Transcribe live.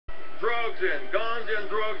drugs in, guns in,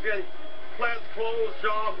 drugs in, plants closed,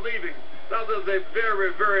 jobs leaving. That is a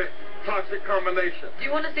very, very toxic combination. Do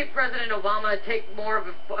you want to see President Obama take more of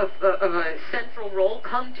a central role,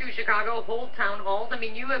 come to Chicago, hold town halls? I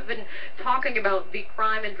mean, you have been talking about the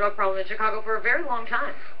crime and drug problem in Chicago for a very long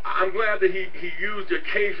time. I'm glad that he used the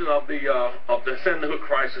occasion of the Sandy Hook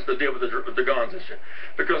crisis to deal with the guns issue,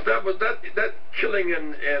 because that killing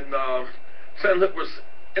in Sandy Hook was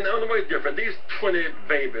in a way different. These 20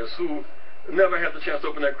 babies who never had the chance to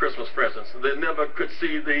open their Christmas presents, they never could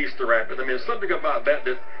see the Easter rabbit. I mean, something about that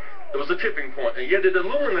it was a tipping point, and yet it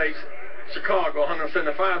illuminates Chicago.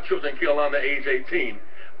 175 children killed under age 18,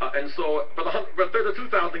 and so, but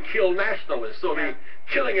 32,000 killed nationally. So the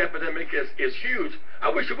killing epidemic is huge. I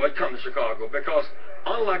wish it would come to Chicago, because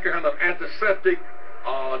unlike a kind of antiseptic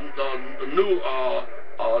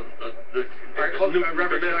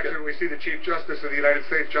Reverend Jackson, we see the Chief Justice of the United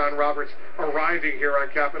States, John Roberts, arriving here on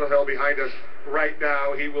Capitol Hill behind us right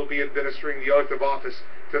now. He will be administering the oath of office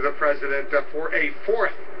to the President for a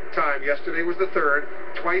fourth time. Yesterday was the third,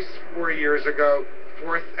 twice 4 years ago,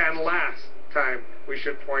 fourth and last time, we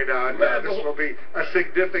should point out. This will be a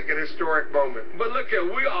significant historic moment. But look here,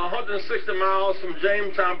 we are 160 miles from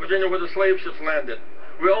Jamestown, Virginia, where the slave ships landed.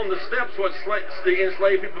 We're on the steps where the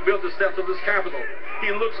enslaved people built the steps of this Capitol.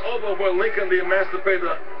 He looks over where Lincoln the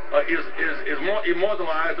Emancipator is more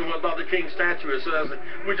immortalized and where Dr. King's statue is. So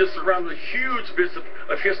we just surrounded huge bits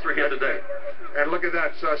of history here today. And look at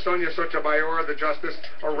that, Sonia Sotomayor, the Justice,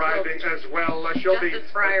 arriving as well. Justice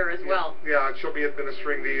Breyer as well. Yeah, she'll be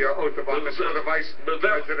administering the oath of office for the Vice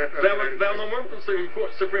President. That was one from the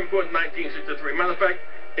Supreme Court in 1963. Matter of fact,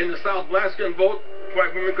 in the South, blacks couldn't vote,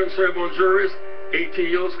 white women couldn't serve on juries,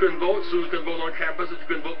 18-year-olds couldn't vote, students couldn't vote on campuses, you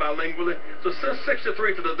couldn't vote bilingually. So since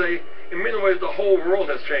 63 to today, in many ways, the whole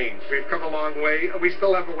world has changed. We've come a long way. We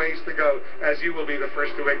still have a ways to go, as you will be the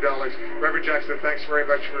first to acknowledge. Reverend Jackson, thanks very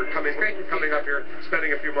much for coming up here,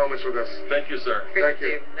 spending a few moments with us. Thank you, sir. Thank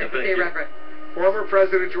you. Nice to see you, Reverend. Former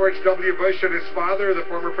President George W. Bush and his father, the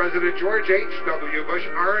former President George H.W. Bush,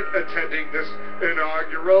 aren't attending this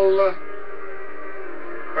inaugural.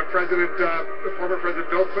 But former President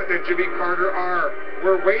Bill Clinton and Jimmy Carter are.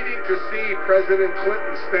 We're waiting to see President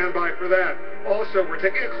Clinton stand by for that. Also, we're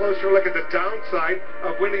taking a closer look at the downside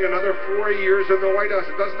of winning another 4 years in the White House.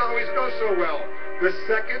 It doesn't always go so well. The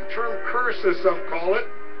second-term curse, as some call it,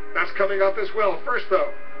 that's coming up as well. First,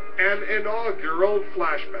 though, an inaugural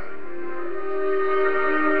flashback.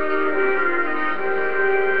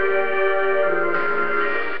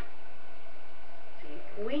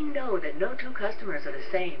 We know that no two customers are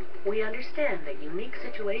the same. We understand that unique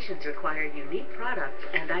situations require unique products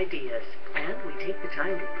and ideas. And we take the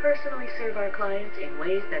time to personally serve our clients in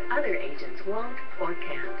ways that other agents won't or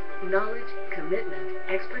can't. Knowledge, commitment,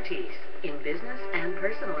 expertise in business and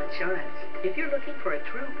personal insurance. If you're looking for a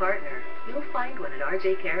true partner, you'll find one at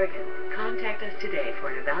R.J. Kerrigan. Contact us today for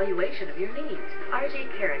an evaluation of your needs. R.J.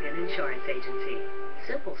 Kerrigan Insurance Agency.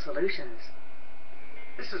 Simple solutions.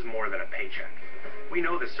 This is more than a paycheck. We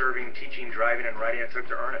know the serving, teaching, driving, and writing it took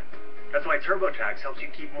to earn it. That's why TurboTax helps you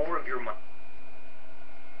keep more of your money.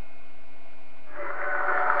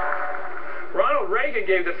 Ronald Reagan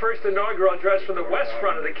gave the first inaugural address from the west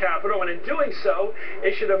front of the Capitol, and in doing so,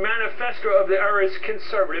 issued a manifesto of the era's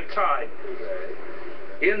conservative tide.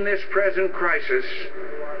 In this present crisis,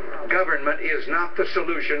 government is not the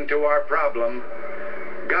solution to our problem.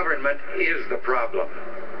 Government is the problem.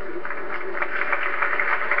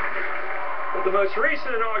 But the most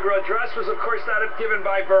recent inaugural address was, of course, that given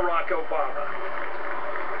by Barack Obama.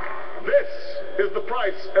 This is the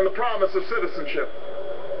price and the promise of citizenship.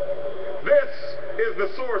 This is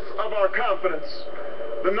the source of our confidence,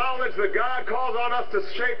 the knowledge that God calls on us to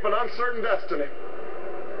shape an uncertain destiny.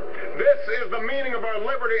 This is the meaning of our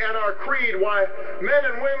liberty and our creed, why men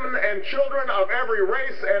and women and children of every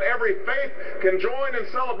race and every faith can join in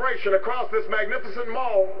celebration across this magnificent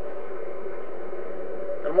mall,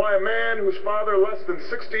 and why a man whose father less than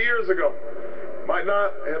 60 years ago might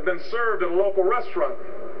not have been served at a local restaurant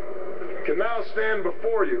can now stand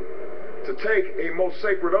before you to take a most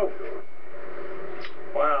sacred oath.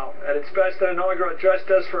 Wow. At its best, an inaugural address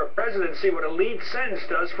does for a presidency what a lead sentence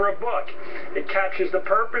does for a book. It captures the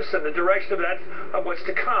purpose and the direction of what's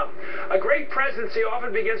to come. A great presidency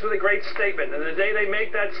often begins with a great statement, and the day they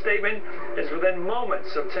make that statement is within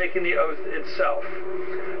moments of taking the oath itself.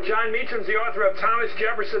 John Meacham's the author of Thomas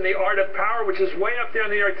Jefferson, The Art of Power, which is way up there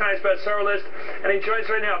on the New York Times bestseller list, and he joins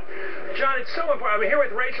right now. John, it's so important. I'm here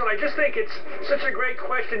with Rachel, and I just think it's such a great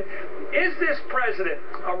question. Is this president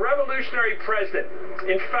a revolutionary president?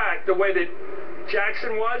 In fact, the way that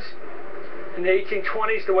Jackson was, in the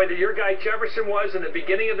 1820s, the way that your guy Jefferson was in the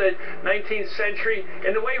beginning of the 19th century,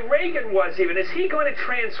 and the way Reagan was even? Is he going to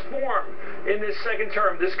transform in this second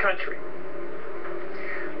term this country?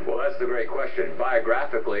 Well, that's the great question.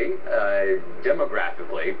 Biographically,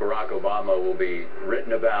 demographically, Barack Obama will be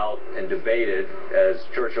written about and debated, as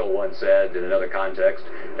Churchill once said in another context,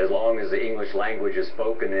 as long as the English language is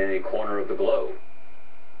spoken in any corner of the globe.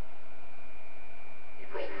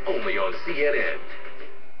 Only on CNN.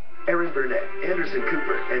 Erin Burnett, Anderson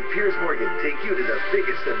Cooper, and Piers Morgan take you to the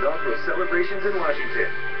biggest inaugural celebrations in Washington.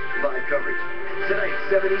 Live coverage tonight,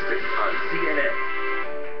 7 Eastern on CNN.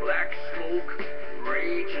 Black smoke,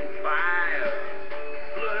 raging fire,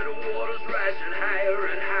 flood waters rising higher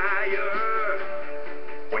and higher.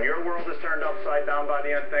 When your world is turned upside down by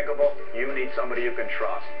the unthinkable, you need somebody you can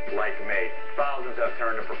trust, like me. Thousands have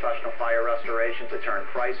turned to professional fire restoration to turn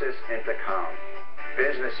crisis into calm.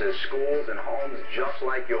 Businesses, schools, and homes just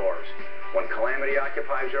like yours. When calamity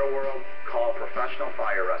occupies your world, call Professional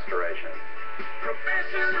Fire Restoration.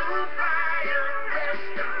 Professional fire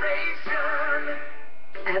restoration.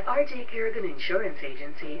 At R.J. Kerrigan Insurance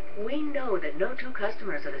Agency, we know that no two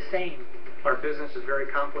customers are the same. Our business is very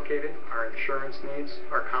complicated. Our insurance needs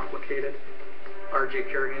are complicated. R.J.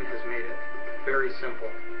 Kerrigan has made it very simple.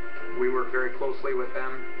 We work very closely with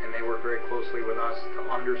them, and they work very closely with us to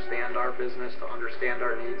understand our business, to understand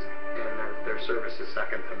our needs, and their service is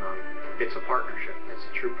second to none. It's a partnership. It's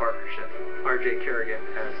a true partnership. R.J. Kerrigan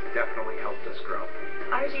has definitely helped us grow.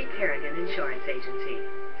 R.J. Kerrigan Insurance Agency.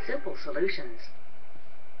 Simple solutions.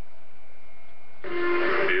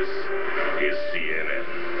 This is CNN.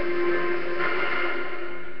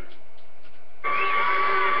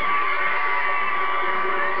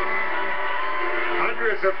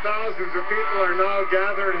 Hundreds of thousands of people are now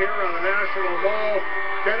gathered here on the National Mall,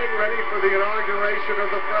 getting ready for the inauguration of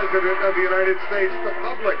the President of the United States. The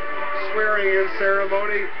public swearing-in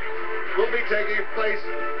ceremony will be taking place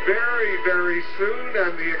very, very soon,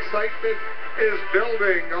 and the excitement is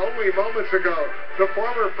building. Only moments ago, the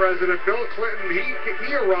former President, Bill Clinton,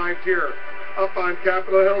 he arrived here up on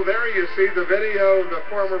Capitol Hill. There you see the video of the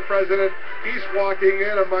former president. He's walking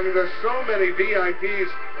in among the so many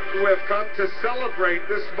VIPs who have come to celebrate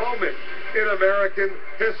this moment in American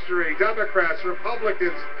history. Democrats,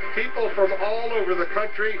 Republicans, people from all over the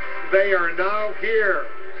country, they are now here.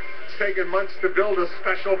 It's taken months to build a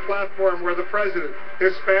special platform where the president,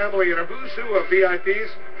 his family, and a who's who of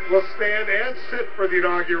VIPs will stand and sit for the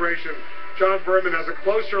inauguration. John Berman has a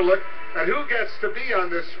closer look at who gets to be on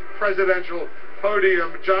this presidential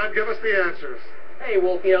podium. John, give us the answers. Hey,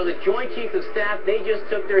 Wolf, you know, the Joint Chiefs of Staff, they just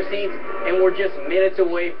took their seats, and we're just minutes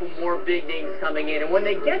away from more big names coming in. And when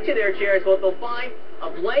they get to their chairs, what they'll find, a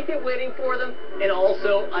blanket waiting for them, and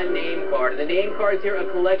also a name card. And the name cards here,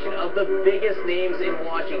 a collection of the biggest names in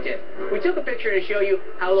Washington. We took a picture to show you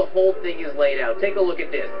how the whole thing is laid out. Take a look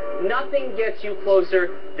at this. Nothing gets you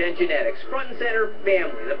closer than genetics. Front and center,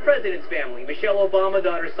 family. The president's family. Michelle Obama,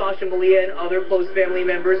 daughter Sasha Malia, and other close family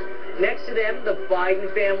members. Next to them, the Biden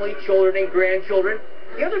family, children and grandchildren.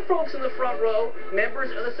 The other folks in the front row, members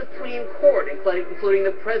of the Supreme Court, including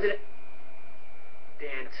the president.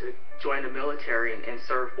 Dan, to join the military and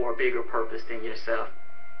serve for a bigger purpose than yourself.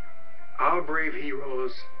 Our brave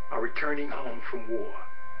heroes are returning home from war,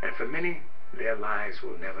 and for many, their lives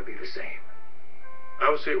will never be the same. I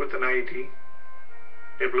was hit with an IED.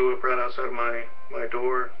 It blew up right outside my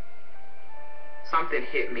door. Something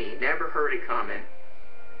hit me, never heard it coming,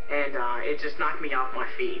 and it just knocked me off my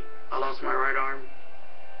feet. I lost my right arm,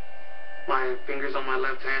 my fingers on my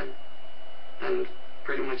left hand, and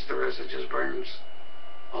pretty much the rest is just burns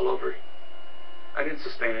all over. I didn't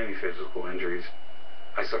sustain any physical injuries.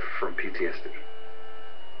 I suffer from PTSD,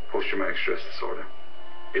 post-traumatic stress disorder.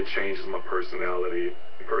 It changes my personality.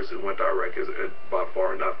 The person who went to Iraq is by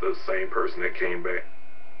far not the same person that came back.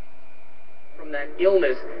 From that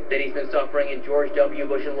illness that he's been suffering, and George W.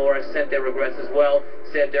 Bush and Laura sent their regrets as well,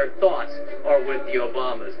 said their thoughts are with the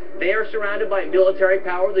Obamas. They are surrounded by military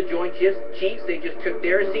power, the Joint Chiefs, they just took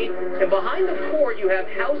their seat, and behind the court you have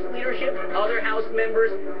House leadership, other House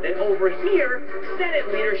members, then over here,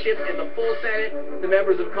 Senate leadership and the full Senate. The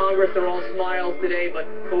members of Congress are all smiles today, but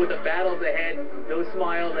with the battles ahead, those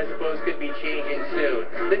smiles, I suppose, could be changing soon.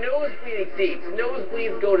 The nosebleeding seats,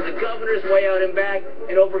 nosebleeds go to the governor's way out and back,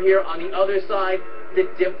 and over here on the other side, the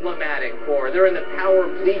diplomatic corps. They're in the power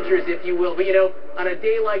bleachers, if you will. But, you know, on a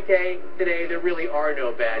day like today, there really are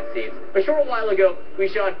no bad seats. A short while ago, we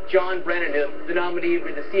saw John Brennan, the nominee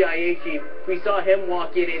for the CIA chief. We saw him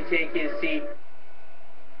walk in and take his seat.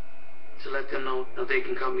 To let them know that they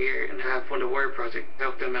can come here and have for the Word Project,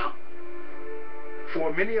 help them out.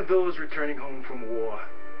 For many of those returning home from war,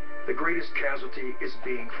 the greatest casualty is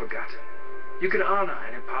being forgotten. You can honor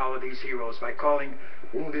and empower these heroes by calling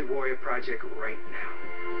Wounded Warrior Project right now.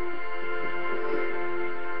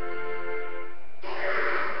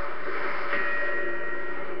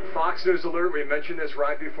 Fox News alert, we mentioned this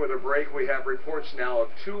right before the break. We have reports now of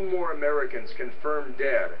 2 more Americans confirmed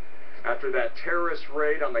dead after that terrorist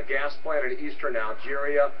raid on the gas plant in eastern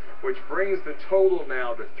Algeria, which brings the total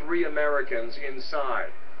now to 3 Americans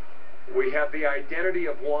inside. We have the identity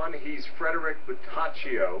of one. He's Frederick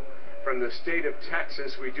Bottaccio from the state of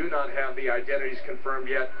Texas. We do not have the identities confirmed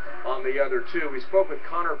yet on the other 2. We spoke with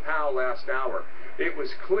Connor Powell last hour. It was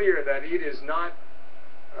clear that it is not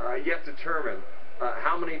yet determined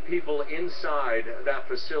how many people inside that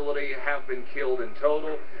facility have been killed in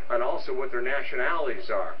total, and also what their nationalities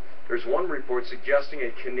are. There's one report suggesting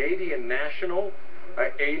a Canadian national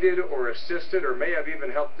aided or assisted or may have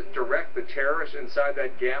even helped direct the terrorists inside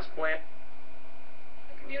that gas plant.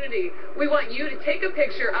 Community, we want you to take a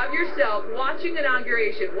picture of yourself watching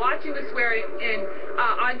inauguration, watching the swearing in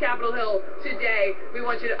on Capitol Hill today. We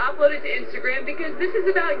want you to upload it to Instagram because this is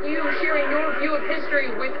about you sharing your view of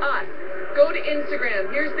history with us. Go to Instagram.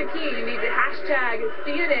 Here's the key. You need to hashtag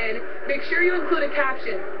CNN. Make sure you include a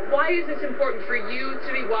caption. Why is this important for you to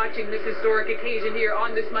be watching this historic occasion here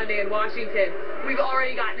on this Monday in Washington? We've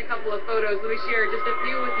already gotten a couple of photos. Let me share just a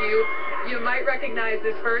few with you. You might recognize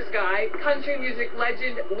this first guy, country music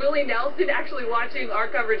legend Willie Nelson, actually watching our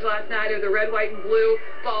coverage last night of the red, white, and blue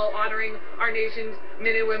ball honoring our nation's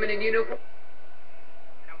men and women in uniform.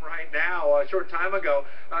 Right now, a short time ago,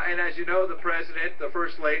 and as you know, the President, the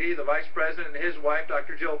First Lady, the Vice President, and his wife,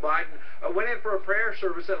 Dr. Jill Biden, went in for a prayer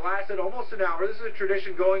service that lasted almost an hour. This is a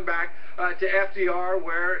tradition going back to FDR,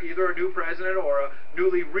 where either a new president or a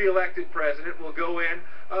newly re-elected president will go in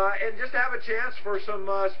and just have a chance for some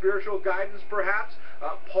spiritual guidance, perhaps,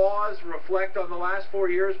 pause, reflect on the last 4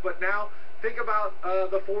 years, but now think about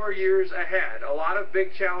the 4 years ahead. A lot of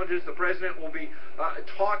big challenges. The President will be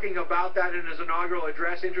talking about that in his inaugural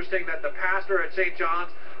address. Interesting that the pastor at St.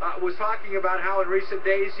 John's was talking about how in recent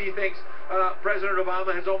days he thinks President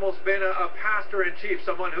Obama has almost been a pastor-in-chief,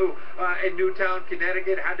 someone who in Newtown,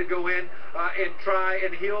 Connecticut had to go in and try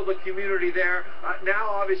and heal the community there. Now,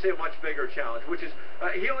 obviously, a much bigger challenge, which is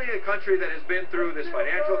healing a country that has been through this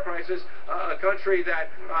financial crisis, a country that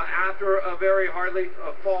after a very hardly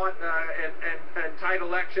fought and tight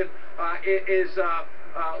election is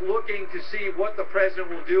looking to see what the President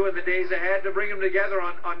will do in the days ahead to bring them together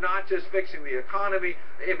on not just fixing the economy,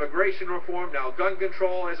 immigration reform, now gun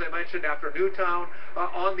control, as I mentioned, after Newtown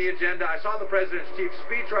on the agenda. I saw the President's chief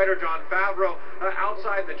speechwriter, Jon Favreau,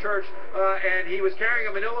 outside the church, and he was carrying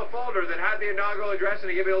a manila folder that had the inaugural address, and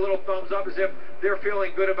he gave me a little thumbs up as if they're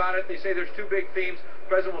feeling good about it. They say there's 2 big themes.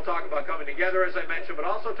 The President will talk about coming together, as I mentioned, but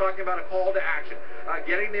also talking about a call to action,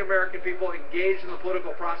 getting the American people engaged in the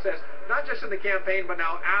political process, not just in the campaign, but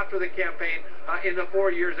now after the campaign in the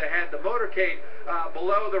 4 years ahead. The motorcade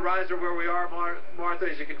below the riser where we are, Martha,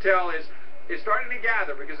 as you can tell, is starting to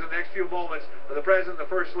gather, because in the next few moments the President and the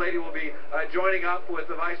First Lady will be joining up with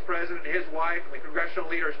the Vice President, his wife, and the congressional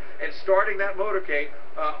leaders, and starting that motorcade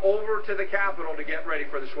over to the Capitol to get ready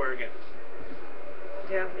for the swearing-in.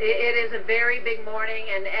 Yeah, it is a very big morning,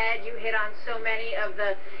 and Ed, you hit on so many of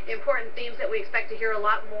the important themes that we expect to hear a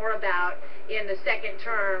lot more about in the second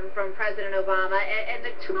term from President Obama, and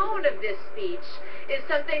the tone of this speech is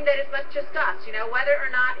something that is much discussed, you know, whether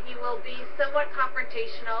or not he will be somewhat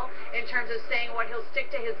confrontational in terms of saying what he'll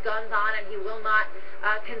stick to his guns on and he will not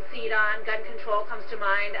concede on. Gun control comes to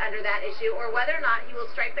mind under that issue, or whether or not he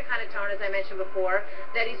will strike the kind of tone, as I mentioned before,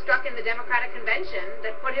 that he struck in the Democratic Convention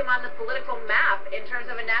that put him on the political map in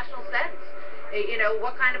terms of a national sense. You know,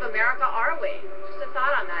 what kind of America are we? Just a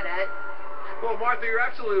thought on that, Ed. Well, Martha, you're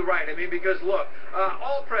absolutely right. I mean, because look,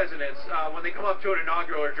 all presidents, when they come up to an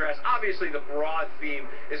inaugural address, obviously the broad theme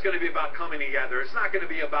is going to be about coming together. It's not going to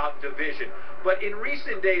be about division. But in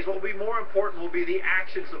recent days, what will be more important will be the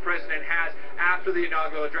actions the president has after the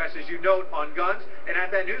inaugural address. As you note, on guns, and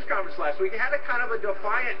at that news conference last week, it had a kind of a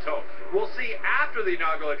defiant tone. We'll see after the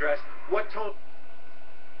inaugural address what tone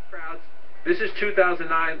crowds. This is 2009,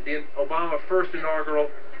 the Obama first inaugural.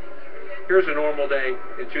 Here's a normal day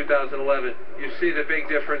in 2011. You see the big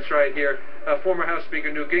difference right here. Former House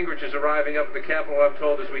Speaker Newt Gingrich is arriving up at the Capitol, I'm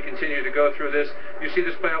told, as we continue to go through this. You see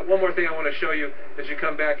this play out. One more thing I want to show you as you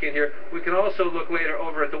come back in here. We can also look later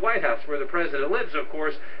over at the White House, where the President lives, of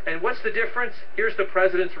course. And what's the difference? Here's the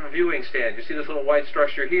President's reviewing stand. You see this little white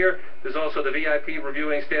structure here. There's also the VIP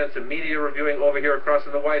reviewing stand, some media reviewing over here across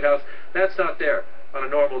in the White House. That's not there on a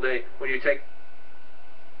normal day when you take...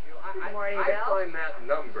 I find that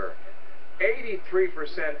number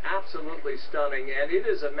 83%, absolutely stunning, and it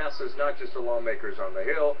is a message not just to lawmakers on the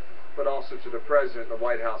Hill, but also to the President and the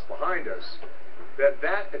White House behind us,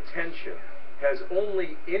 that attention has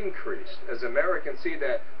only increased as Americans see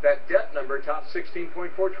that debt number tops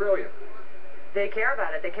 $16.4 trillion. They care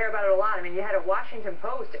about it. They care about it a lot. I mean, you had a Washington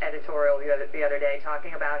Post editorial the other day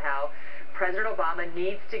talking about how President Obama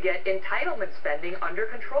needs to get entitlement spending under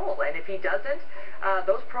control, and if he doesn't,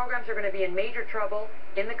 those programs are going to be in major trouble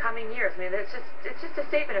in the coming years. I mean, it's just a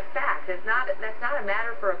statement of fact. That's not a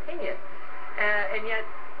matter for opinion, and yet,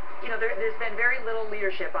 you know, there's been very little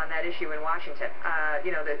leadership on that issue in Washington.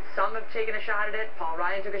 You know, that some have taken a shot at it. Paul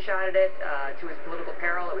Ryan took a shot at it to his political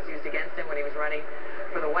peril. It was used against him when he was running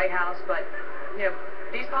for the White House, but you know,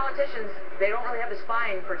 these politicians, they don't really have the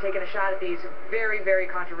spine for taking a shot at these very, very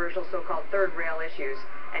controversial so-called third rail issues,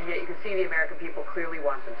 and yet you can see the American people clearly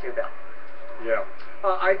want them to, Bill. Yeah.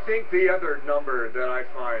 I think the other number that I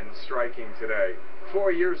find striking today,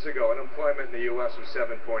 4 years ago, unemployment in the U.S. was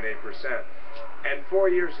 7.8%. And 4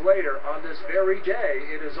 years later, on this very day,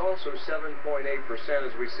 it is also 7.8%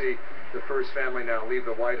 as we see the first family now leave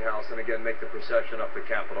the White House and again make the procession up the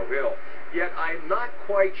Capitol Hill. Yet I'm not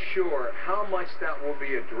quite sure how much that will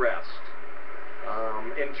be addressed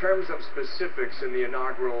in terms of specifics in the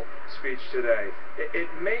inaugural speech today. It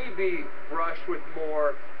may be brushed with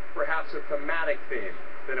more, perhaps, a thematic theme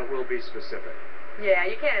than it will be specific. Yeah,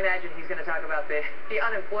 you can't imagine he's going to talk about the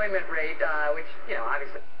unemployment rate, which, you know,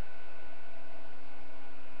 obviously.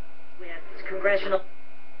 With Congressional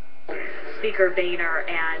Speaker Boehner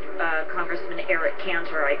and Congressman Eric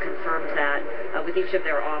Cantor, I confirmed that with each of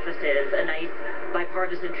their offices, a nice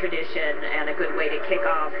bipartisan tradition and a good way to kick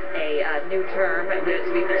off a new term. As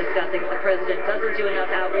we've been discussing, the president doesn't do enough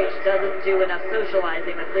outreach, doesn't do enough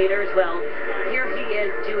socializing with leaders. Well, here he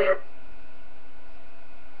is doing.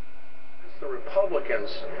 The Republicans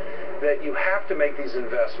that you have to make these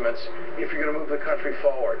investments if you're going to move the country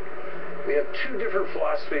forward. We have two different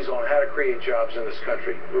philosophies on how to create jobs in this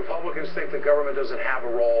country. Republicans think the government doesn't have a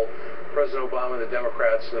role. President Obama and the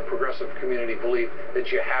Democrats and the progressive community believe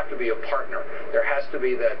that you have to be a partner. There has to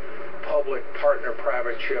be that public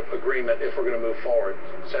partner-private-ship agreement if we're going to move forward.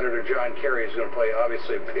 Senator John Kerry is going to play,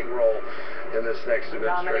 obviously, a big role in this next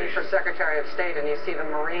administration. Nominee for Secretary of State, and you see the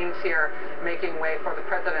Marines here making way for the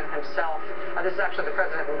President himself. This is actually the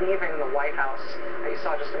President leaving the White House. You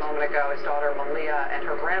saw just a moment ago his daughter Malia and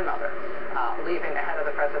her grandmother leaving ahead of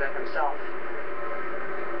the President himself.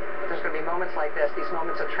 But there's going to be moments like this, these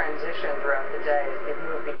moments of transition throughout the day as they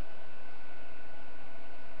move.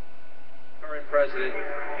 Current president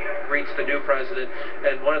greets the new president,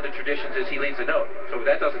 and one of the traditions is he leaves a note. So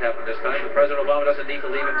that doesn't happen this time. The President Obama doesn't need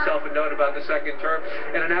to leave himself a note about the second term.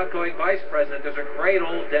 And an outgoing vice president, there's a great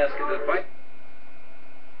old desk in the vice.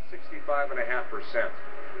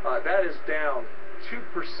 65.5%. That is down 2%.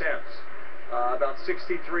 About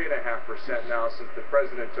 63.5% now since the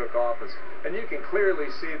president took office. And you can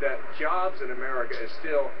clearly see that jobs in America is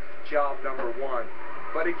still job number one.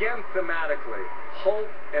 But again, thematically, hope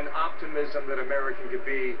and optimism that America could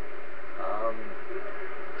be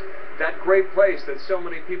that great place that so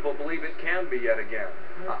many people believe it can be yet again.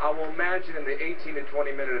 I will imagine in the 18 to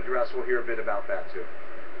 20 minute address we'll hear a bit about that too.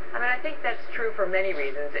 I mean, I think that's true for many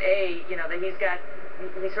reasons. A, you know, that he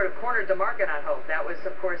sort of cornered the market on hope. That was,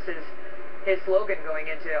 of course, his slogan going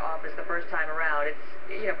into office the first time around. It's,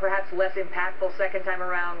 you know, perhaps less impactful second time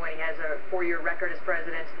around when he has a 4-year record as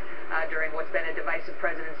president during what's been a divisive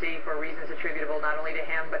presidency for reasons attributable not only to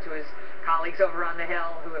him but to his colleagues over on the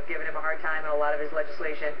Hill who have given him a hard time in a lot of his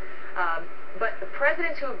legislation. But the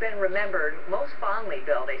presidents who have been remembered most fondly,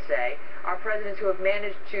 Bill, they say, are presidents who have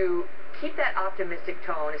managed to keep that optimistic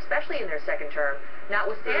tone, especially in their second term,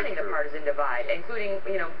 notwithstanding the partisan divide, including,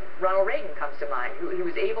 you know, Ronald Reagan comes to mind, who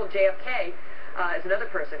was able, JFK is another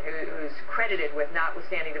person who's credited with,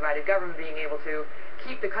 notwithstanding divided government, being able to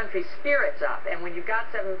keep the country's spirits up. And when you've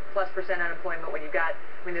got 7+% unemployment, when you've got,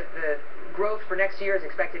 I mean, the growth for next year is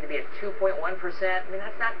expected to be at 2.1%. I mean,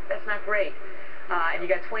 that's not great. And you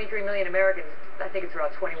got 23 million Americans, I think it's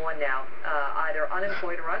around 21 now, either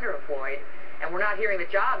unemployed or underemployed. And we're not hearing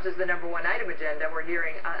that jobs is the #1 item agenda. We're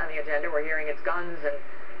hearing on the agenda. We're hearing it's guns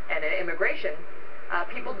and immigration.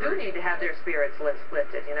 People do need to have their spirits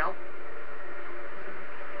lifted, you know.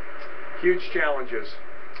 Huge challenges.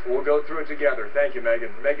 We'll go through it together. Thank you,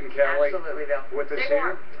 Megan. Megan Kelly. Absolutely, Bill. With us Stay here.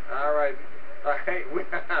 warm. All right. Hey, we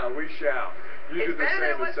shall. You it's did the better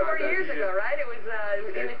than same it was 4 years ago, right? It was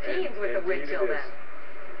in the teens with the wind chill then.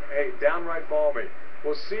 Hey, downright balmy.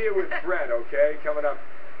 We'll see you with Brett, okay? Coming up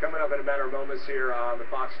in a matter of moments here on the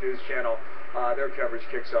Fox News Channel. Their coverage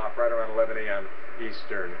kicks off right around 11 a.m.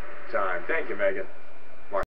 Eastern Time. Thank you, Megan.